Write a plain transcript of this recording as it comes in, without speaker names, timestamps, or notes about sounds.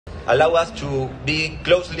allow us to be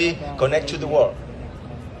closely connected to the world.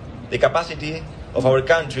 The capacity of our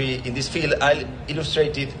country in this field are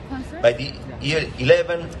illustrated by the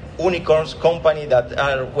 11 unicorns companies that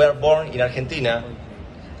were born in Argentina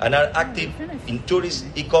and are active in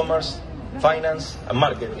tourism, e-commerce, finance and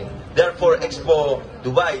marketing. Therefore, Expo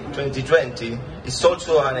Dubai 2020 is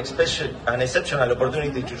also an exceptional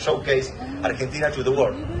opportunity to showcase Argentina to the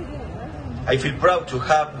world. I feel proud to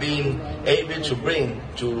have been able to bring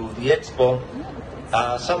to the Expo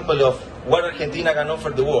a sample of what Argentina can offer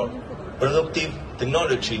the world: productive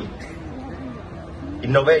technology,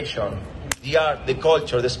 innovation, the art, the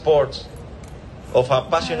culture, the sports of a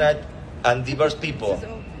passionate and diverse people.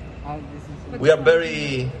 We are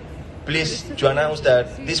very pleased to announce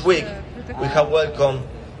that this week we have welcomed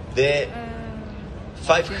the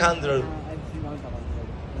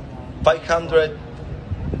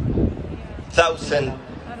 500,000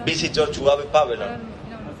 visitors to our pavilion.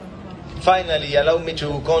 Finally, allow me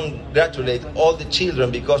to congratulate all the children,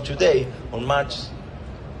 because today, on March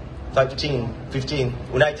 15,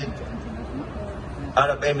 United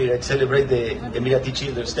Arab Emirates celebrate the Emirati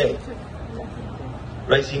Children's Day,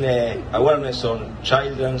 raising awareness on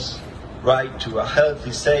children's right to a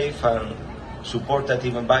healthy, safe and supportive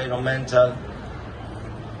environmental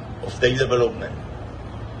of their development.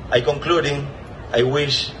 Concluding, I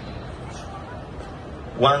wish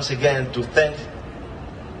once again to thank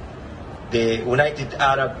the United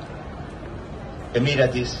Arab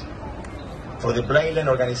Emirates for the brilliant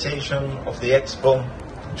organization of the Expo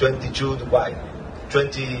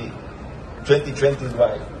 2020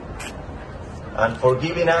 Dubai, and for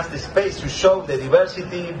giving us the space to show the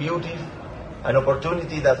diversity, beauty and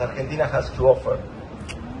opportunity that Argentina has to offer.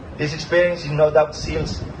 This experience no doubt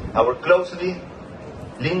seals our closely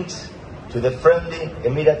links to the friendly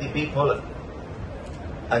Emirati people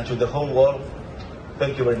and to the whole world.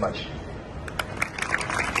 Thank you very much.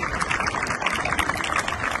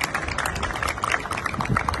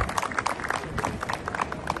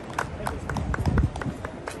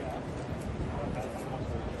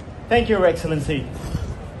 Thank you, Your Excellency.